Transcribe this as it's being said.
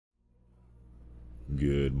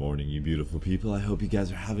Good morning, you beautiful people. I hope you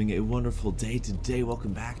guys are having a wonderful day today.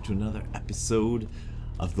 Welcome back to another episode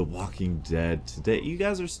of The Walking Dead. Today, you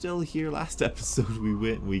guys are still here. Last episode we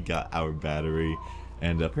went and we got our battery,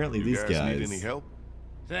 and apparently these guys need any help?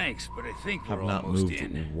 Thanks, but I think have we're not almost moved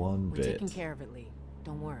in. one We're bit. taking care of it, Lee.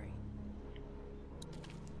 Don't worry.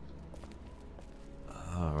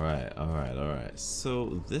 Alright.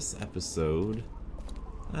 So this episode,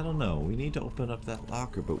 I don't know, we need to open up that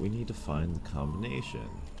locker, but we need to find the combination.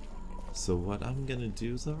 So what I'm gonna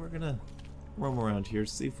do is we're gonna roam around here,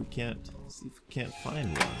 see if we can't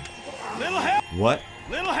find one. Little help! What?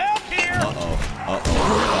 Little help here!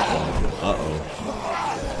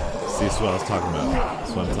 See, this is what I was talking about.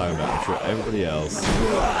 That's what I'm talking about. I'm sure everybody else.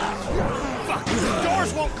 Fuck! The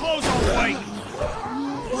doors won't close all the way!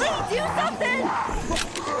 Lee, do something!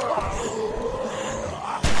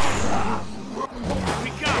 We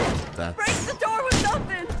got it! That's. Break the door with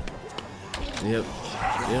something! Yep.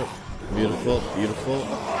 Beautiful. Nope.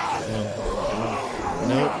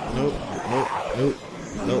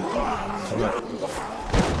 Come on.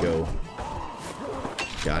 There we go.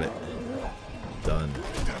 Got it. Done.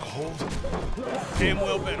 That hold? Damn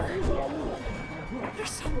well better. There's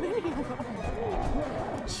so many of them.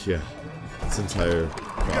 Yeah. This entire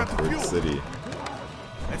Crawford city.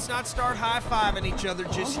 Let's not start high-fiving each other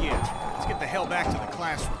just yet. Let's get the hell back to the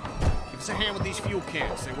classroom. Give us a hand with these fuel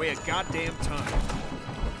cans. They weigh a goddamn ton.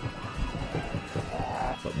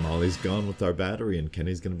 But Molly's gone with our battery, and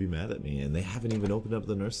Kenny's gonna be mad at me. And they haven't even opened up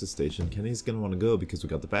the nurse's station. Kenny's gonna want to go because we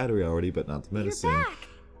got the battery already, but not the medicine. You're back!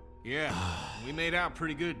 Yeah, we made out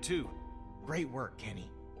pretty good, too. Great work, Kenny.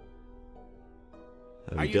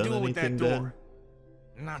 Have How you you done doing with that anything, door?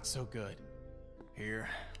 Not so good. Here,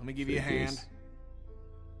 let me give you a hand.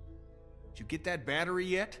 Did you get that battery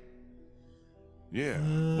yet? Yeah,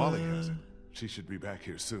 Molly has it. She should be back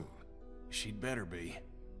here soon. She'd better be.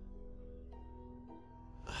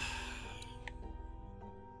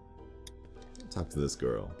 Talk to this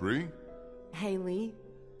girl. Bree? Hey, Lee.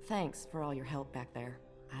 Thanks for all your help back there.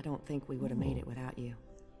 I don't think we would have made it without you.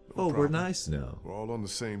 Oh, we're problem. nice now. We're all on the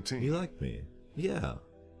same team. You like me? Yeah.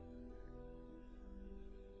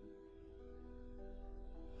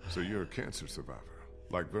 So you're a cancer survivor,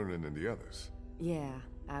 like Vernon and the others. Yeah,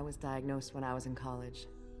 I was diagnosed when I was in college.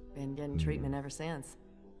 Been getting treatment ever since.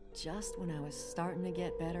 Just when I was starting to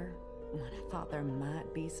get better, when I thought there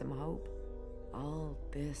might be some hope, all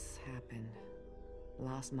this happened.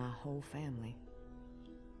 Lost my whole family.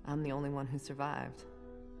 I'm the only one who survived.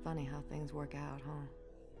 Funny how things work out, huh?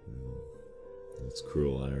 That's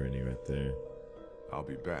cruel irony right there. I'll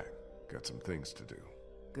be back. Got some things to do.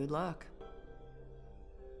 Good luck.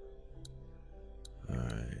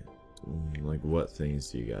 Alright. Like, what things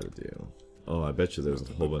do you gotta do? Oh, I bet you there's a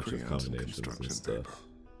Nothing whole but bunch of crayons and combinations and construction stuff paper.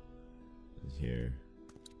 in here.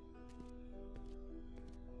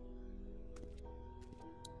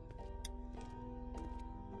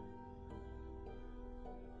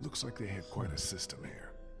 Looks like they had quite a system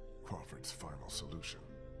here. Crawford's final solution.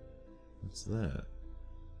 What's that?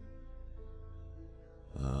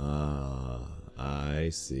 Ah, I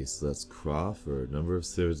see. So that's Crawford. Number of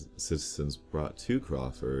citizens brought to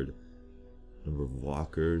Crawford. Number of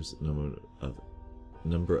walkers. Number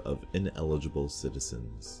of ineligible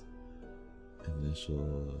citizens.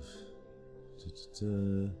 Initial of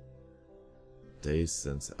days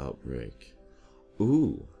since outbreak.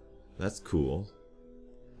 Ooh, that's cool.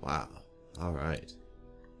 Wow. All right.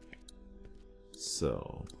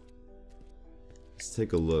 So let's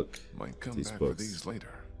take a look Might at come these back books. for these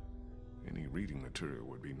later. Any reading material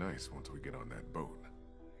would be nice once we get on that boat.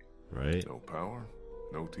 Right? No power,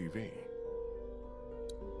 no TV.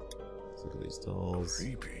 Let's look at these dolls.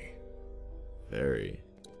 Creepy. Very.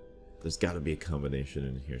 There's got to be a combination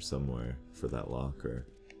in here somewhere for that locker.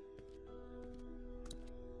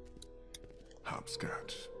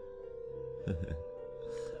 Hopscotch.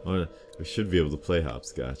 We should be able to play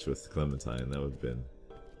hopscotch with Clementine. That would have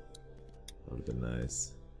been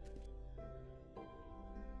nice.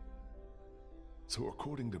 So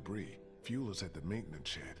according to Bree, fuel is at the maintenance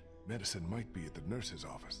shed. Medicine might be at the nurse's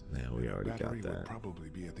office. Yeah, we already got Battery would that. probably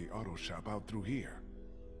be at the auto shop out through here.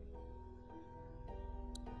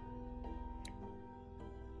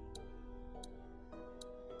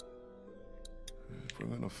 If we're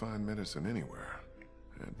gonna find medicine anywhere,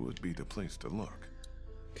 that would be the place to look.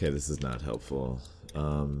 Okay, this is not helpful.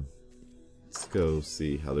 Let's go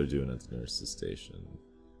see how they're doing at the nurse's station.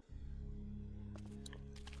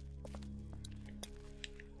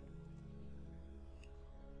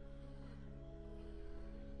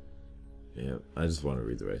 Yep, I just want to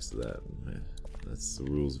read the rest of that. That's the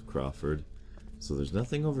rules of Crawford. So there's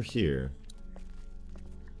nothing over here.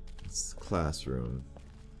 It's a classroom.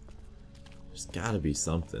 There's gotta be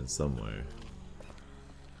something somewhere.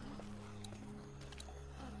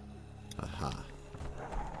 Aha.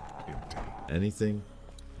 Empty. Anything?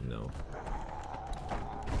 No.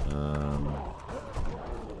 I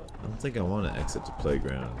don't think I want to exit the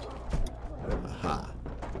playground. Aha.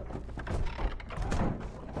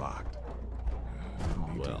 Locked.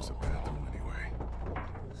 Need to Well. use the bathroom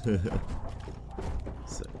anyway.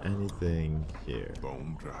 Is there anything here?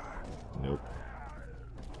 Bone dry. Nope.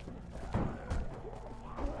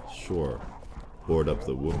 Sure. Board up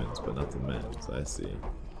the women's, but not the men's. I see.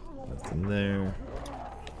 Nothing there.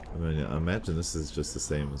 I mean, I imagine this is just the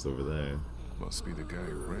same as over there. Must be the guy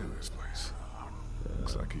who ran this place.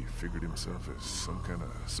 Looks like he figured himself as some kind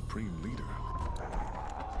of supreme leader.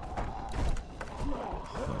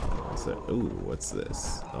 Ooh, what's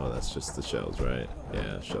this? Oh, that's just the shells, right?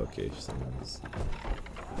 Yeah, shell casings.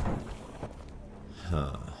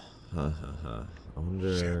 Huh. Ha ha ha. I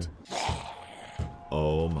wonder. Shit.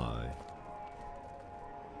 Oh my.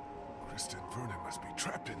 Kristen Vernon must be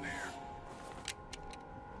trapped in there.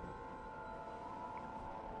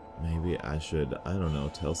 Maybe I should, I don't know,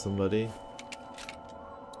 tell somebody?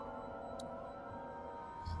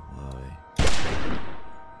 Why?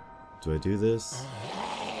 Do I do this?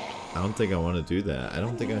 I don't think I want to do that. I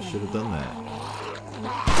don't think I should have done that.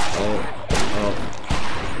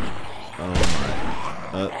 Oh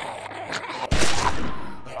my.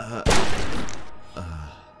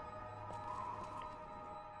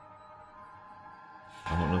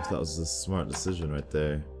 I don't know if that was a smart decision right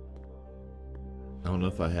there. I don't know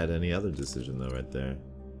if I had any other decision though right there.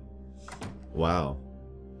 Wow.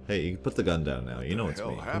 Hey, you can put the gun down now. You know it's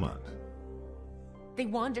me. Come on. They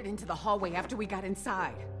wandered into the hallway after we got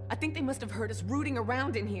inside. I think they must have heard us rooting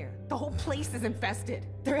around in here. The whole place is infested.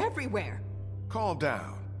 They're everywhere. Calm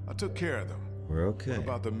down. I took care of them. We're okay. What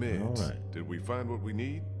about the meds? All right. Did we find what we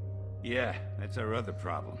need? Yeah, that's our other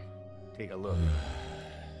problem. Take a look.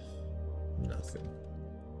 Nothing.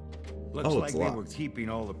 Looks Oh, like it's they locked. were keeping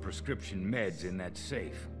all the prescription meds in that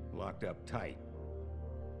safe, locked up tight.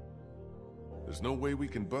 There's no way we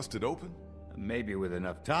can bust it open? Maybe with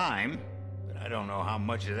enough time, but I don't know how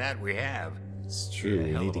much of that we have. It's true. Be a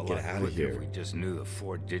We hell need of to a get lot out of quicker if here. we just knew the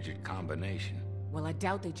 4-digit combination. Well, I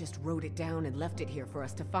doubt they just wrote it down and left it here for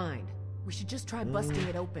us to find. We should just try busting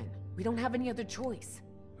it open. We don't have any other choice.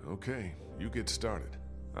 Okay, you get started.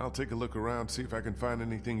 I'll take a look around, see if I can find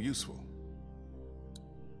anything useful.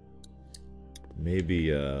 Maybe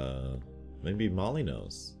Molly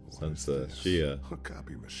knows, What since is this? she A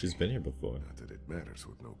copy machine. she's been here before. Not that it matters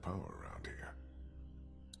with no power around here.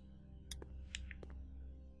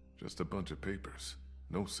 Just a bunch of papers.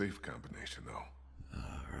 No safe combination, though.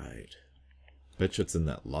 All right. Bet you it's in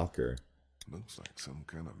that locker. Looks like some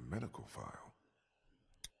kind of medical file.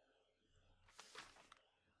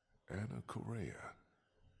 Anna Correa.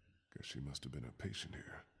 Guess she must have been a patient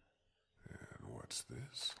here. And what's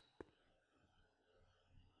this?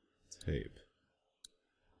 Tape.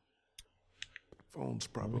 Phones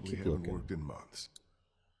keep probably haven't looking. worked in months.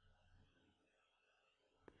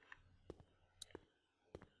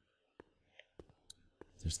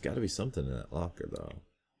 There's got to be something in that locker, though.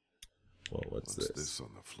 Well, what's What's this? this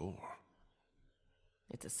on the floor?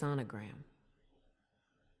 It's a sonogram.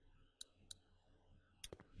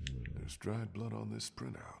 There's dried blood on this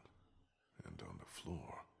printout. And on the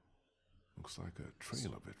floor. Looks like a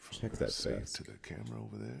trail of it from Check the that safe desk. to the camera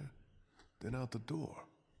over there. Then out the door.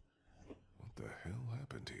 What the hell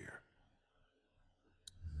happened here?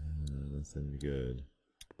 Nothing good.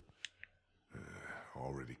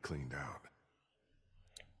 Already cleaned out.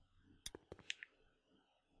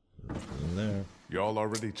 Nothing in there. Y'all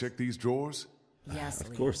already checked these drawers? Yes,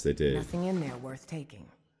 Of course they did. Nothing in there worth taking.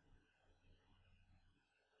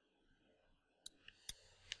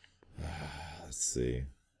 Let's see.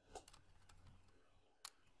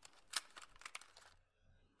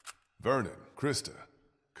 Vernon, Krista,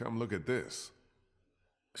 come look at this.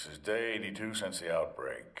 This is day 82 since the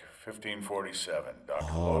outbreak. 1547. Dr. Oh,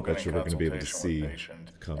 I Logan bet in you we're gonna be able to consultation see with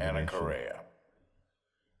patient the Anna combination. Correa.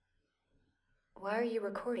 Why are you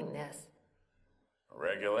recording this?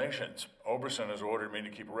 Regulations. Oberson has ordered me to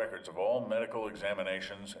keep records of all medical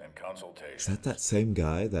examinations and consultations. Is that same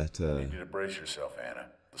guy that, I need you to brace yourself, Anna.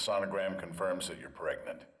 The sonogram confirms that you're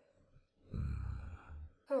pregnant.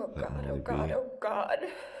 Oh God, oh God, oh God.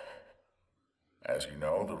 As you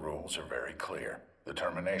know, the rules are very clear. The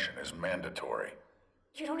termination is mandatory.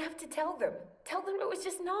 You don't have to tell them. Tell them it was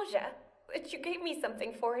just nausea. That you gave me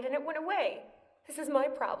something for it and it went away. This is my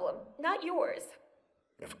problem, not yours.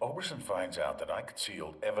 If Oberson finds out that I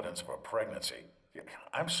concealed evidence of a pregnancy,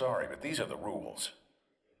 I'm sorry, but these are the rules.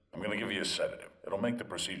 I'm gonna give you a sedative. It'll make the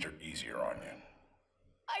procedure easier on you.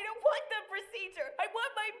 I don't want the procedure. I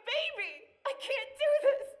want my baby. I can't do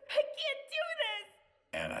this. I can't do this.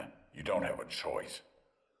 Anna, you don't have a choice.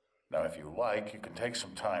 Now, if you like, you can take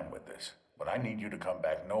some time with this, but I need you to come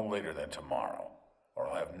back no later than tomorrow, or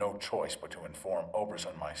I'll have no choice but to inform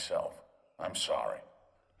Oberson myself. I'm sorry.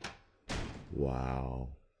 Wow.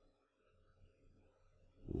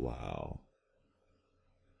 Wow.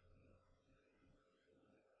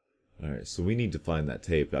 Alright, so we need to find that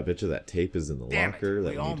tape. I bet you that tape is in the locker.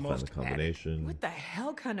 That we need to find the combination. What the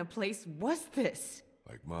hell kind of place was this?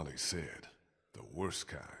 Like Molly said, the worst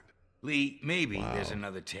kind. Lee, maybe there's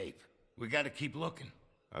another tape. We gotta keep looking.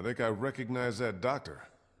 I think I recognize that doctor.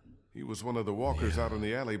 He was one of the walkers out in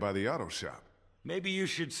the alley by the auto shop. Maybe you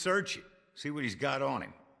should search it. See what he's got on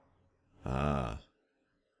him. Ah.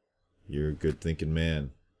 You're a good thinking man.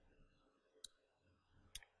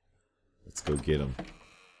 Let's go get him.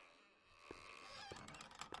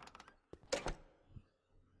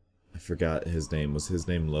 I forgot his name. Was his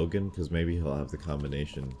name Logan? Because maybe he'll have the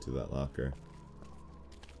combination to that locker.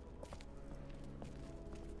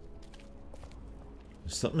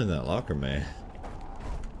 There's something in that locker, man.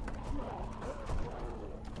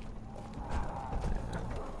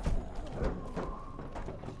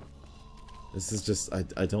 This is just,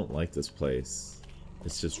 I don't like this place.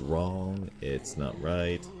 It's just wrong. It's not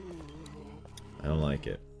right. I don't like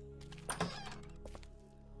it.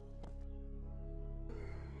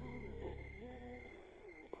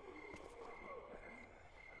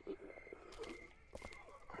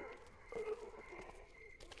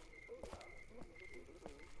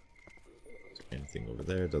 Anything over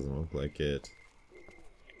there? Doesn't look like it.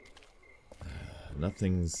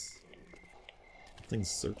 Nothing's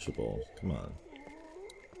searchable. Come on.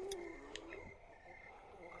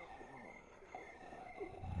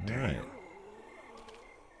 Alright.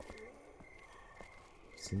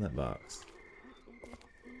 What's in that box?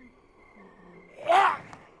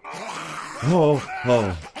 Oh!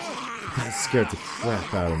 Oh! That scared the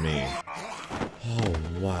crap out of me. Oh,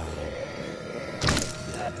 wow.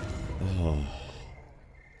 Oh.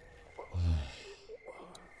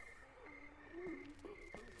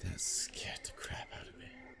 That scared the crap out of me.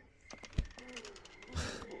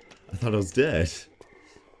 I thought I was dead.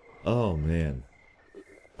 Oh, man.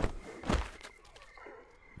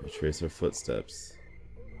 Retrace our footsteps.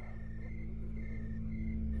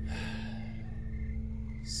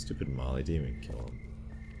 Stupid Molly didn't even kill him.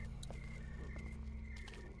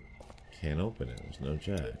 Can't open it. There's no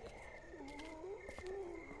jack.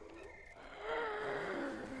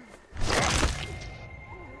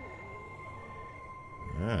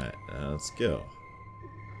 Alright, now let's go.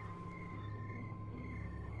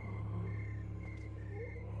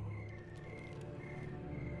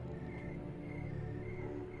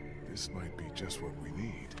 This might be just what we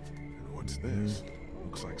need. And what's this?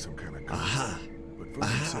 Looks like some kind of code. Aha! But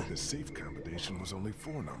Vernon said the safe combination was only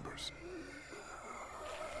 4 numbers.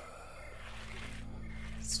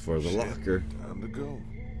 It's for the locker. Time to go.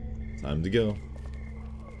 Time to go.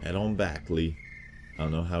 Head on back, Lee. I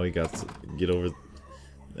don't know how he got to get over.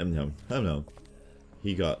 I don't know.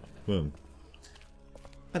 He got. Boom.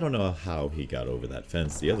 I don't know how he got over that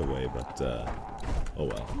fence the other way, but oh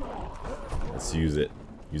well. Let's use it.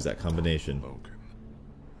 Use that combination. Logan.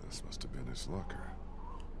 This must have been his locker.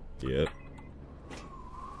 Yep.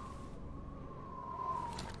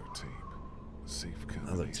 Another tape. Safe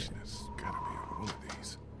combination has gotta be on one of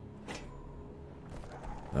these.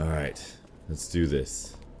 Alright. Let's do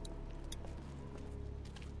this.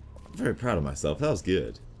 I'm very proud of myself. That was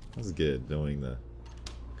good. That was good knowing the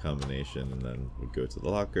combination, and then we'd go to the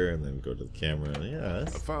locker and then go to the camera. And yeah, I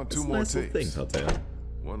found 2 more nice tapes. Things, I'll tell you.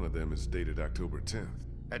 One of them is dated October 10th.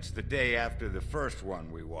 That's the day after the first one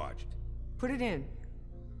we watched. Put it in.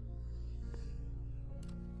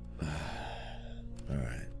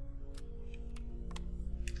 Alright.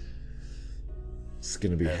 It's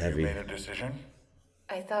gonna be Have heavy. you made a decision?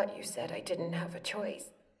 I thought you said I didn't have a choice.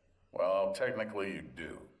 Well, technically you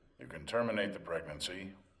do. You can terminate the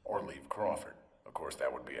pregnancy or leave Crawford. Of course,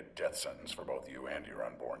 that would be a death sentence for both you and your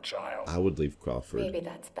unborn child. I would leave Crawford. Maybe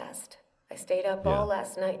that's best. I stayed up all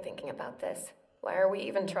last night thinking about this. Why are we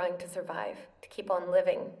even trying to survive? To keep on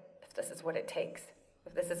living, if this is what it takes.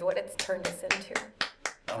 If this is what it's turned us into.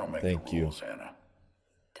 I don't make Thank the rules, Anna.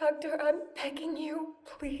 Doctor, I'm begging you.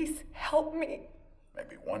 Please help me.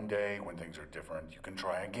 Maybe one day, when things are different, you can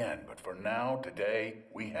try again. But for now, today,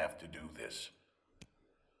 we have to do this.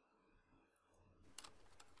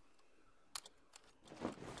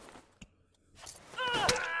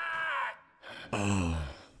 Oh.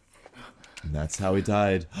 And that's how he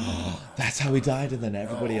died. That's how he died, and then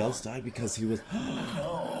everybody else died because he was...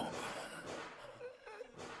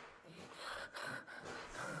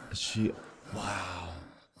 She... Wow.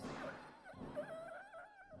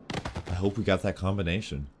 I hope we got that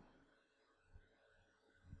combination.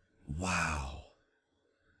 Wow.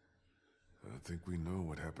 I think we know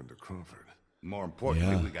what happened to Crawford. More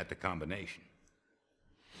importantly, we got the combination.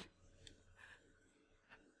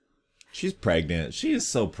 She's pregnant. She is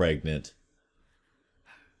so pregnant.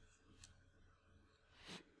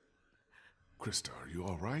 Krista, are you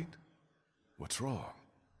all right? What's wrong?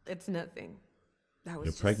 It's nothing. That was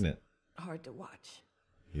You're just pregnant. hard to watch.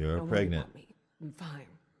 You're Don't worry pregnant. about me. I'm fine.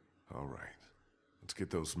 All right. Let's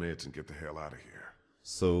get those meds and get the hell out of here.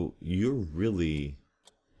 So you're really,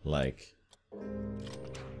 like,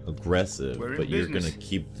 aggressive, We're in but you're business. gonna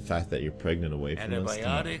keep the fact that you're pregnant away from us.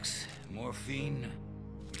 Antibiotics, morphine.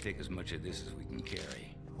 We take as much of this as we can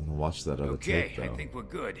carry. I'm gonna watch that other Okay, tape, though. I think we're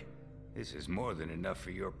good. This is more than enough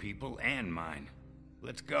for your people and mine.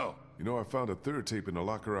 Let's go. You know, I found a third tape in the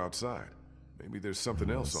locker outside. Maybe there's something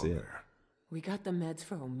else on there. We got the meds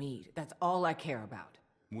for Omid. That's all I care about.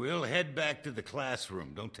 We'll head back to the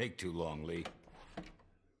classroom. Don't take too long, Lee.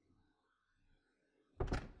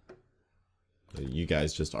 You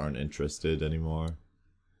guys just aren't interested anymore.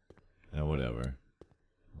 And whatever.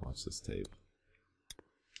 Watch this tape.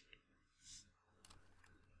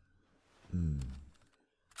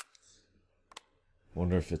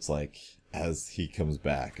 Wonder if it's like as he comes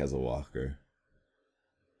back as a walker.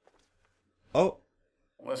 Oh!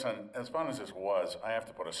 Listen, as fun as this was, I have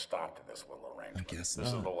to put a stop to this little arrangement. I guess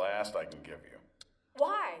This not. is the last I can give you.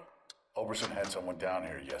 Why? Oberson had someone down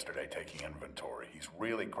here yesterday taking inventory. He's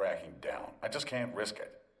really cracking down. I just can't risk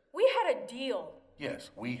it. We had a deal.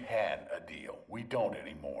 Yes, we had a deal. We don't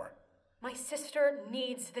anymore. My sister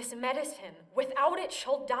needs this medicine. Without it,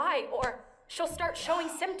 she'll die, or she'll start showing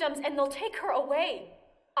symptoms and they'll take her away.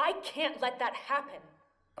 I can't let that happen.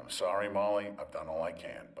 I'm sorry, Molly. I've done all I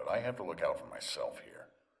can, but I have to look out for myself here.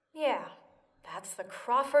 Yeah, that's the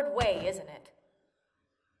Crawford way, isn't it?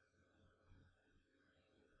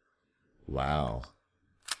 Wow.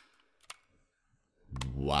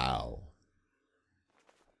 Wow.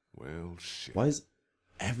 Well, shit. Why is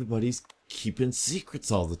everybody's keeping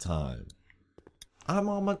secrets all the time? I'm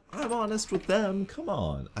honest with them. Come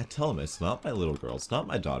on. I tell them it's not my little girl. It's not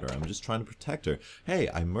my daughter. I'm just trying to protect her. Hey,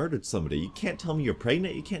 I murdered somebody. You can't tell me you're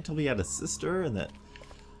pregnant. You can't tell me you had a sister and that...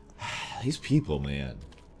 These people, man.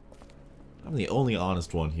 I'm the only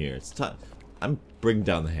honest one here. It's time. I'm bringing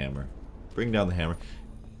down the hammer. Bring down the hammer.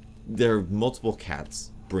 There are multiple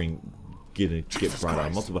cats get brought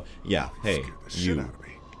on. Multiple. Yeah. Hey, Scared the shit you. out of me.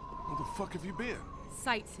 Where the fuck have you been?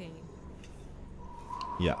 Sightseeing.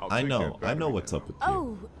 Yeah, I'll I take know. that I battery know what's now. up with you.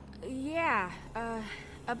 Oh, yeah.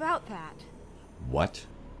 About that. What?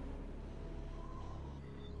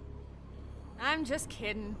 I'm just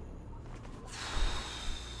kidding.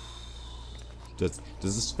 Does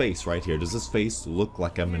this face right here? Does this face look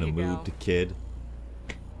like I'm in a There you mood go. to kid?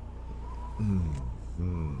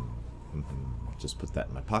 Just put that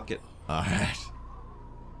in my pocket. All right.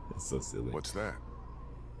 That's so silly. What's that?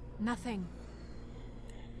 Nothing.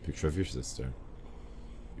 Picture of your sister.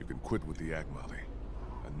 You can quit with the act, Molly.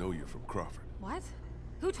 I know you're from Crawford. What?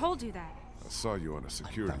 Who told you that? I saw you on a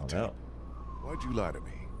security Found tape. out. Why'd you lie to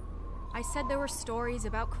me? I said there were stories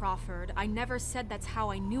about Crawford. I never said that's how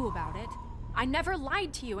I knew about it. I never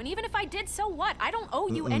lied to you, and even if I did, so what? I don't owe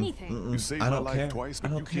you anything. You saved I my don't life care. twice, I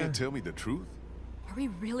but you don't care. can't tell me the truth? Are we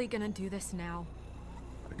really gonna do this now?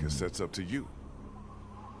 I guess that's up to you.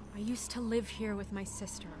 I used to live here with my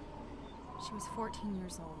sister. She was 14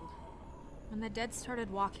 years old. When the dead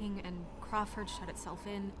started walking and Crawford shut itself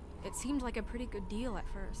in, it seemed like a pretty good deal at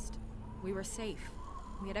first. We were safe.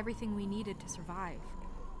 We had everything we needed to survive.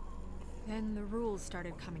 Then the rules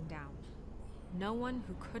started coming down. No one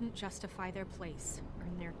who couldn't justify their place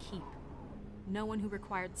earned their keep. No one who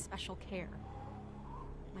required special care.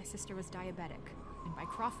 My sister was diabetic, and by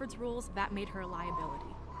Crawford's rules, that made her a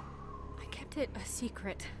liability. I kept it a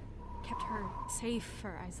secret, kept her safe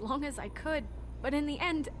for as long as I could, but in the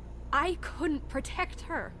end, I couldn't protect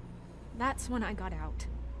her. That's when I got out.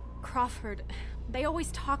 Crawford, they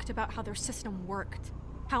always talked about how their system worked,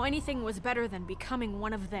 how anything was better than becoming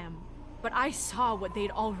one of them, but I saw what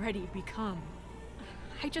they'd already become.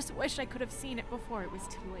 I just wish I could have seen it before it was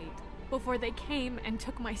too late, before they came and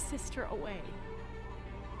took my sister away.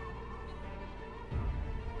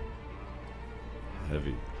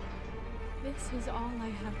 Heavy. This is all I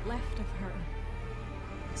have left of her.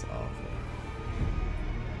 It's awful.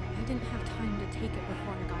 I didn't have time to take it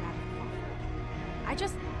before I got out of Crawford. I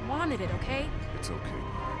just wanted it, okay? It's okay.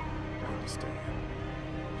 I good to stay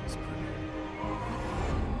in. It's pretty.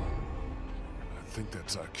 I think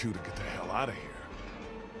that's our cue to get the hell out of here.